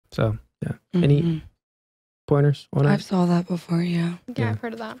So yeah. Any pointers on that? I've saw that before. Yeah. Yeah, I've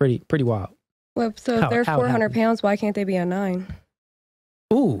heard of that. Pretty wild. Well, so if they're 400 pounds, why can't they be a 9?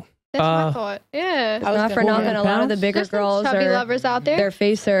 Ooh. That's what I thought. Yeah. Not for nothing. A lot of the bigger girls chubby are lovers out there. Their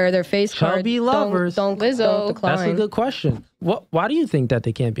face card. Chubby lovers. Don't decline. That's a good question. Why do you think that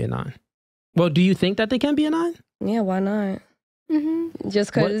they can't be a 9? Well, do you think that they can be a 9? Yeah, why not?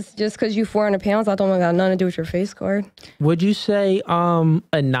 Just because you 400 pounds, I don't got nothing to do with your face card. Would you say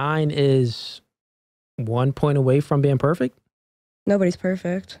a 9 is 1 point away from being perfect? Nobody's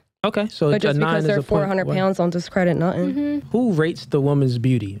perfect. Okay, so but just a 9 because is they're a 400 pounds don't discredit nothing. Who rates the woman's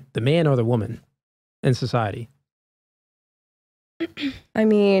beauty, the man or the woman in society? I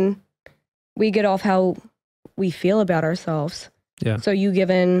mean, we get off how we feel about ourselves. Yeah. So you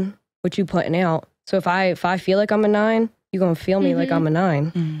giving what you putting out. So if I feel like I'm a 9, you're gonna feel me like I'm a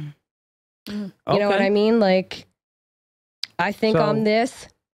 9. You know what I mean? Like, I think I'm this.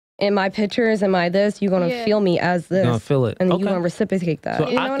 In my pictures, am I this? You're gonna feel me as this. You're gonna feel it. And then you're gonna reciprocate that. So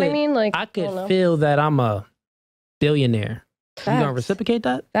you know what I mean? Like, I could feel that I'm a billionaire. You gonna reciprocate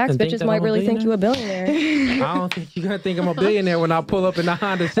that? Facts, bitches might really think you a billionaire. I don't think you're gonna think I'm a billionaire when I pull up in the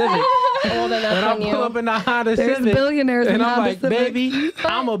Honda Civic. When I pull up in the Honda Civic, billionaires and in I'm Honda like, Civic. baby,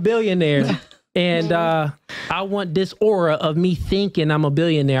 I'm a billionaire. And I want this aura of me thinking I'm a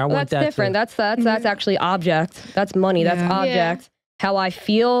billionaire. I want that. That's different. That's actually object. That's money. That's object. How I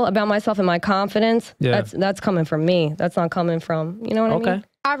feel about myself and my confidence. That's coming from me. That's not coming from, you know what I mean?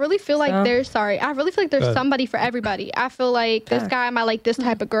 I really feel like there's somebody for everybody. I feel like this guy might like this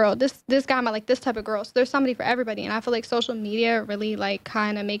type of girl. This guy might like this type of girl. So there's somebody for everybody. And I feel like social media really like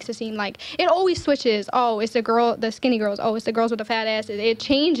kind of makes it seem like it always switches. Oh, it's the girl, the skinny girls. Oh, it's the girls with the fat asses. It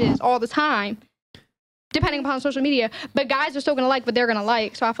changes all the time depending upon social media. But guys are still going to like what they're going to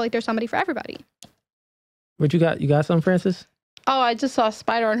like. So I feel like there's somebody for everybody. What you got? You got something, Francis? Oh, I just saw a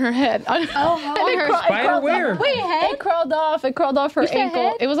spider on her head. Spider where? Wait, head? It crawled off her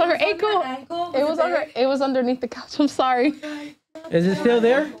ankle. It was on her ankle. It was underneath the couch. I'm sorry. Is it still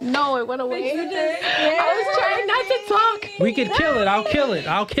there? No, it went away. I was trying not to talk. We could kill it. I'll kill it.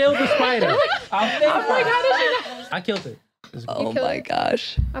 I'll kill the spider. I killed it. Oh my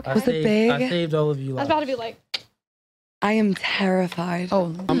gosh. Okay. Was it big? I saved all of you. I was about to be like, I am terrified.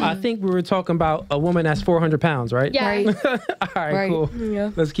 Oh, I think we were talking about a woman that's 400 pounds, right? yeah. All right, cool. Yeah.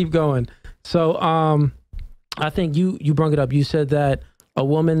 Let's keep going. So, I think you brought it up. You said that a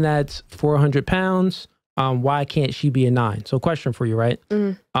woman that's 400 pounds, why can't she be a 9? So, question for you, right?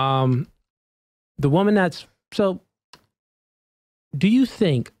 The woman that's do you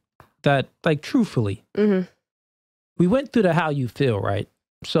think that, like, truthfully, we went through the how you feel, right?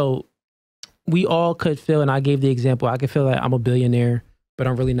 So we all could feel, and I gave the example, I could feel like I'm a billionaire, but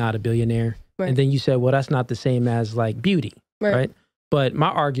I'm really not a billionaire. Right. And then you said, well, that's not the same as like beauty, right? But my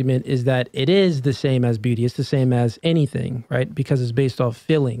argument is that it is the same as beauty. It's the same as anything, right? Because it's based off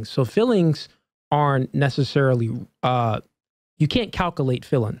feelings. So feelings aren't necessarily, you can't calculate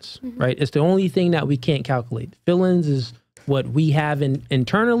feelings, right? It's the only thing that we can't calculate. Feelings is what we have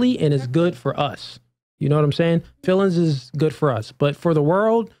internally and is good for us. You know what I'm saying? Feelings is good for us. But for the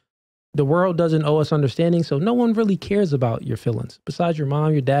world doesn't owe us understanding. So no one really cares about your feelings besides your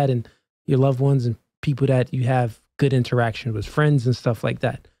mom, your dad, and your loved ones and people that you have good interaction with, friends and stuff like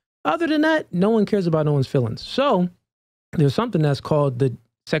that. Other than that, no one cares about no one's feelings. So there's something that's called the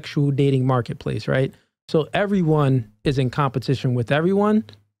sexual dating marketplace, right? So everyone is in competition with everyone,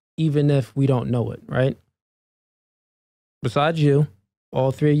 even if we don't know it, right? Besides you,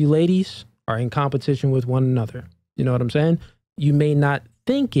 all three of you ladies are in competition with one another. You know what I'm saying? You may not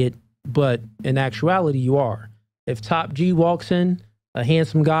think it, but in actuality, you are. If Top G walks in, a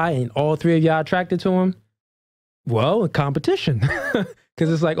handsome guy, and all three of y'all attracted to him, well, a competition.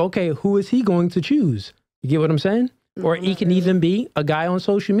 Because it's like, okay, who is he going to choose? You get what I'm saying? Or he can even be a guy on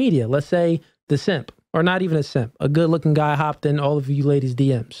social media. Let's say the simp, or not even a simp. A good-looking guy hopped in all of you ladies'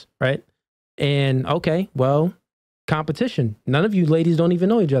 DMs, right? And okay, well, competition. None of you ladies don't even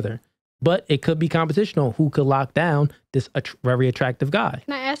know each other. But it could be competition on who could lock down this very attractive guy.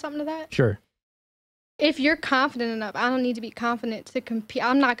 Can I add something to that? Sure. If you're confident enough, I don't need to be confident to compete.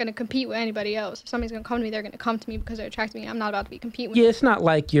 I'm not going to compete with anybody else. If somebody's going to come to me, they're going to come to me because they're attracted to me. I'm not about to be competing with them. It's not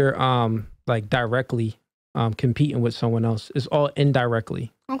like you're like directly competing with someone else. It's all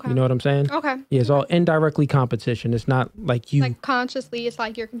indirectly. Okay. You know what I'm saying? Okay. Yeah, it's all indirectly competition. It's not like you... Like consciously, it's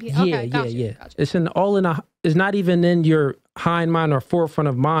like you're competing. Yeah, okay, gotcha, yeah. Gotcha. It's not even in your hind mind or forefront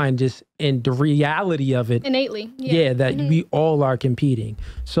of mind, just in the reality of it. Innately. Yeah, that we all are competing.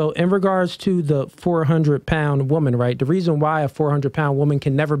 So in regards to the 400-pound woman, right? The reason why a 400-pound woman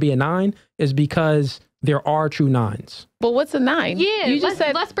can never be a 9 is because there are true 9s. But what's a 9? Yeah, you just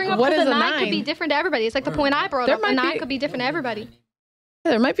said, let's bring up what is a a 9 could be different to everybody. It's like the point I brought up. A 9 could be different to everybody.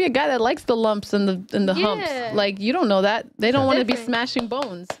 Yeah, there might be a guy that likes the lumps and the humps. Like, you don't know that. They don't want to be smashing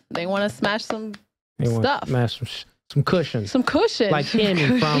bones. They want to smash some stuff. Smash some cushions. Some cushions. Like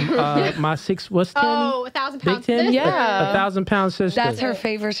Tammy from my 6, what's Tammy? Oh, 1,000 pound Big Tammy? sister. Yeah. 1,000 pound sister. That's her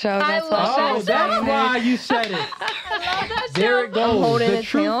favorite show. That's love that's why you said it. There it goes. The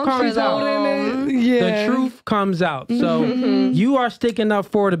truth comes out. The truth comes out. So you are sticking up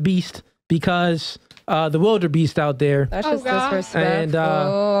for the beast because the wildebeest out there. That's just disrespectful.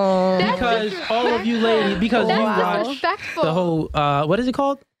 And because all of you ladies, because you watch the whole, what is it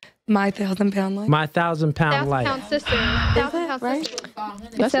called? My 1,000 pound life. My 1,000 pound life. 1,000 pound sister. 1,000 pound right? sister.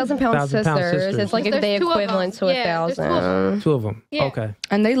 It's 1,000-pound sisters. It's like if they There's 2 of them. equivalent to Yeah, there's 2 of 1,000. them. 2 of them. Yeah. Okay.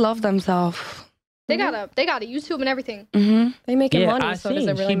 And they love themselves. They got a YouTube and everything. They making money, I so does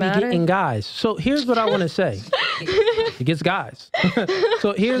it really she matter? be getting guys. So here's what I want to say. She gets guys.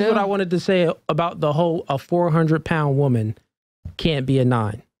 So here's what I wanted to say about the whole a 400-pound woman can't be a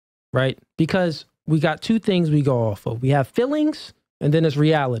 9, right? Because we got 2 things we go off of. We have feelings and then it's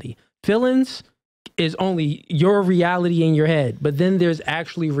reality. Feelings is only your reality in your head, but then there's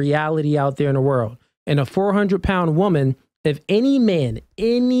actually reality out there in the world. And a 400-pound woman, if any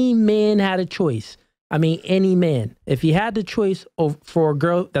man had a choice, I mean, any man, if he had the choice for a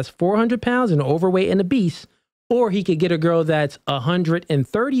girl that's 400 pounds and overweight and obese, or he could get a girl that's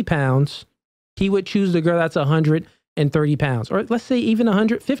 130 pounds, he would choose the girl that's 130 pounds, or let's say even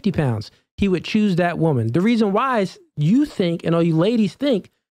 150 pounds. He would choose that woman. The reason why is you think, and all you ladies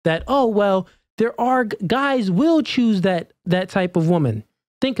think, that, oh, well, there are guys will choose that type of woman.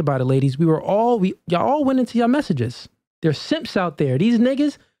 Think about it, ladies. Y'all all went into your messages. There's simps out there. These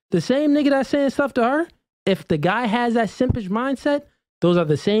niggas, the same nigga that's saying stuff to her, if the guy has that simpish mindset, those are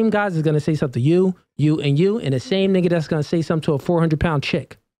the same guys that's going to say something to you, and the same nigga that's going to say something to a 400-pound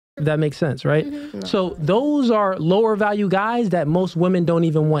chick. If that makes sense, right? So those are lower value guys that most women don't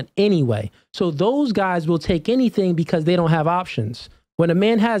even want anyway. So those guys will take anything because they don't have options. When a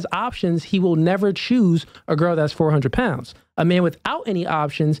man has options, he will never choose a girl that's 400 pounds. A man without any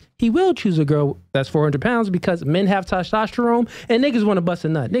options, he will choose a girl that's 400 pounds because men have testosterone and niggas want to bust a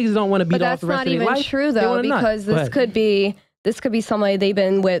nut. Niggas don't want to beat off the rest of their life. But that's not even true, though, because this could be somebody they've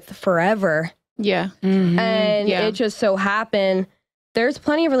been with forever. Yeah. And it just so happened, there's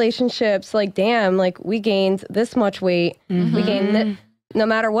plenty of relationships like, damn, like we gained this much weight. We gained no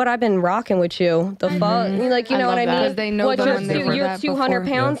matter what, I've been rocking with you. The fuck, like, you know what I mean? They know you're 200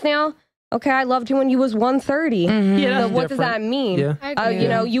 pounds now. Okay, I loved you when you was 130. Yeah, so what does that mean? Yeah. You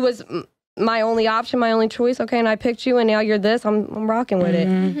know, you was my only option, my only choice. Okay, and I picked you, and now you're this. I'm rocking with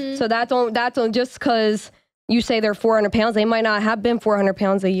it. So that's just because you say they're 400 pounds. They might not have been 400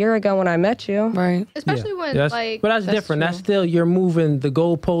 pounds a year ago when I met you. Right. Especially when, like... But that's different. True. That's still, you're moving the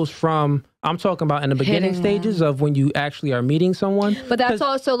goalpost from... I'm talking about in the beginning stages of when you actually are meeting someone. But that's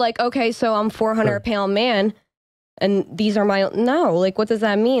also like, okay, so I'm 400-pound man, and these are my... No, like, what does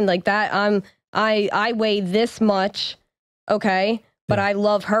that mean? Like that, I weigh this much, okay, but I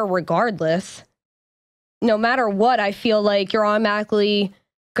love her regardless. No matter what, I feel like you're automatically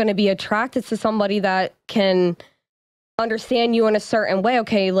going to be attracted to somebody that can understand you in a certain way.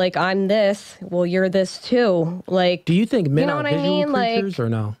 Okay, like I'm this, well, you're this too. Like, do you think men are visual creatures or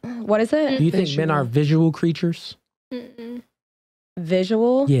no? What is it? Do you think men are visual creatures?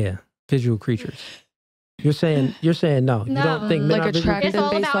 Visual? Yeah, visual creatures. You're saying no. You don't think men are visual creatures? It's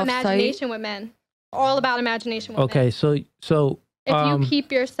all about imagination with men. All about imagination with men. Okay, so if you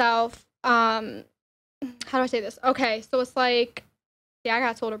keep yourself, how do I say this? Okay, so it's like, I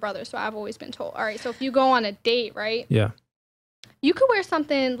got older brother, so I've always been told. All right, so if you go on a date, right? Yeah. You could wear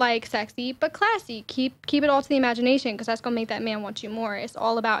something like sexy but classy. Keep it all to the imagination, because that's gonna make that man want you more. It's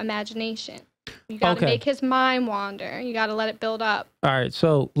all about imagination. You gotta make his mind wander. You gotta let it build up. All right,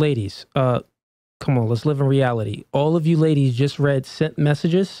 so ladies, come on, let's live in reality. All of you ladies just sent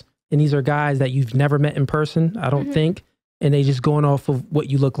messages, and these are guys that you've never met in person, I don't think, and they just going off of what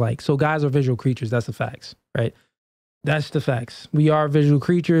you look like. So guys are visual creatures. That's the facts, right? That's the facts. We are visual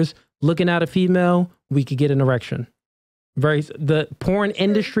creatures. Looking at a female, we could get an erection. The porn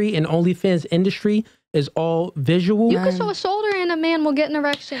industry and OnlyFans industry is all visual. You can show a shoulder and a man will get an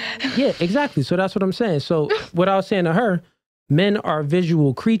erection. Yeah, exactly. So that's what I'm saying. So what I was saying to her, men are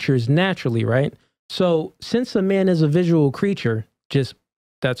visual creatures naturally, right? So since a man is a visual creature, just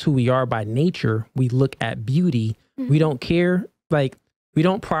that's who we are by nature. We look at beauty. We don't care. Like, we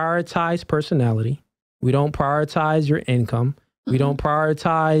don't prioritize personality. We don't prioritize your income. We don't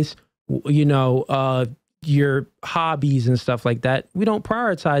prioritize, your hobbies and stuff like that. We don't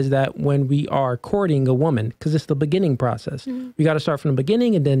prioritize that when we are courting a woman because it's the beginning process. We got to start from the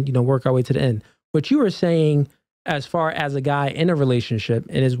beginning and then, work our way to the end. What you were saying, as far as a guy in a relationship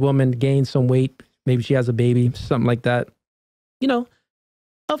and his woman gains some weight, maybe she has a baby, something like that,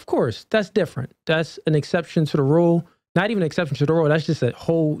 of course, that's different. That's an exception to the rule. Not even an exception to the rule. That's just a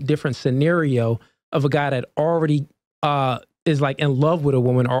whole different scenario of a guy that already is like in love with a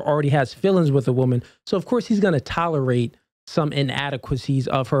woman or already has feelings with a woman. So of course he's going to tolerate some inadequacies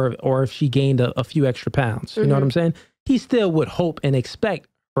of her, or if she gained a few extra pounds. You know what I'm saying? He still would hope and expect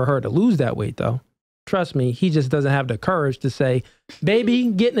for her to lose that weight though. Trust me, he just doesn't have the courage to say,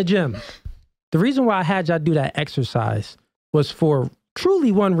 baby, get in the gym. The reason why I had y'all do that exercise was for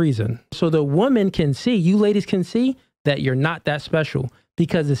truly one reason. So the woman can see, you ladies can see that you're not that special.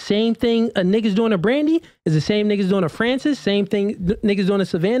 Because the same thing a nigga's doing to Brandy is the same niggas doing to Francis, same thing niggas doing to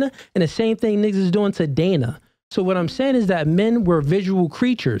Savannah, and the same thing niggas is doing to Dana. So what I'm saying is that men were visual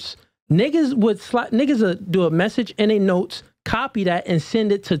creatures. Niggas would do a message in their notes, copy that, and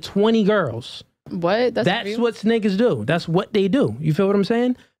send it to 20 girls. What? That's what niggas do. That's what they do. You feel what I'm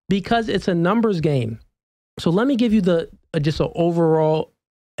saying? Because it's a numbers game. So let me give you just an overall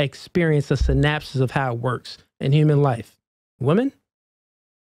experience, a synopsis of how it works in human life. Women,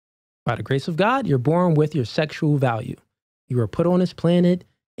 by the grace of God, you're born with your sexual value. You were put on this planet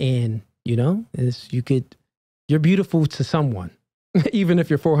and, you're beautiful to someone, even if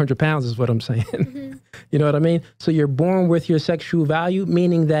you're 400 pounds is what I'm saying. You know what I mean? So you're born with your sexual value,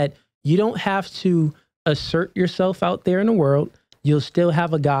 meaning that you don't have to assert yourself out there in the world. You'll still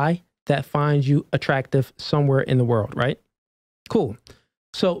have a guy that finds you attractive somewhere in the world, right? Cool.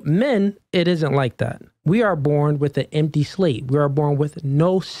 So men, it isn't like that. We are born with an empty slate. We are born with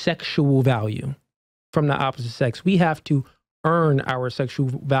no sexual value from the opposite sex. We have to earn our sexual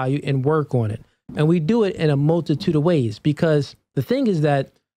value and work on it. And we do it in a multitude of ways because the thing is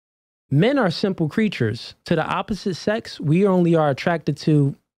that men are simple creatures. To the opposite sex, we only are attracted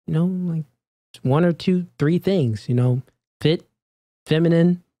to, like one or two, three things, fit,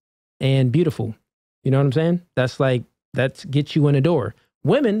 feminine, and beautiful. You know what I'm saying? That gets you in the door.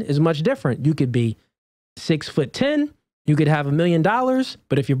 Women is much different. You could be 6'10", you could have $1 million,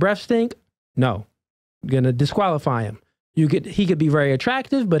 but if your breath stink, no, you're gonna disqualify him. He could be very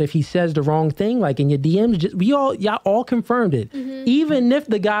attractive, but if he says the wrong thing, like in your DMs, y'all all confirmed it. Even if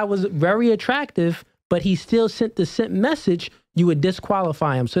the guy was very attractive, but he still sent the sent message, you would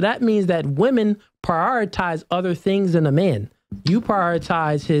disqualify him. So that means that women prioritize other things than a man. You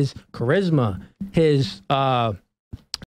prioritize his charisma, his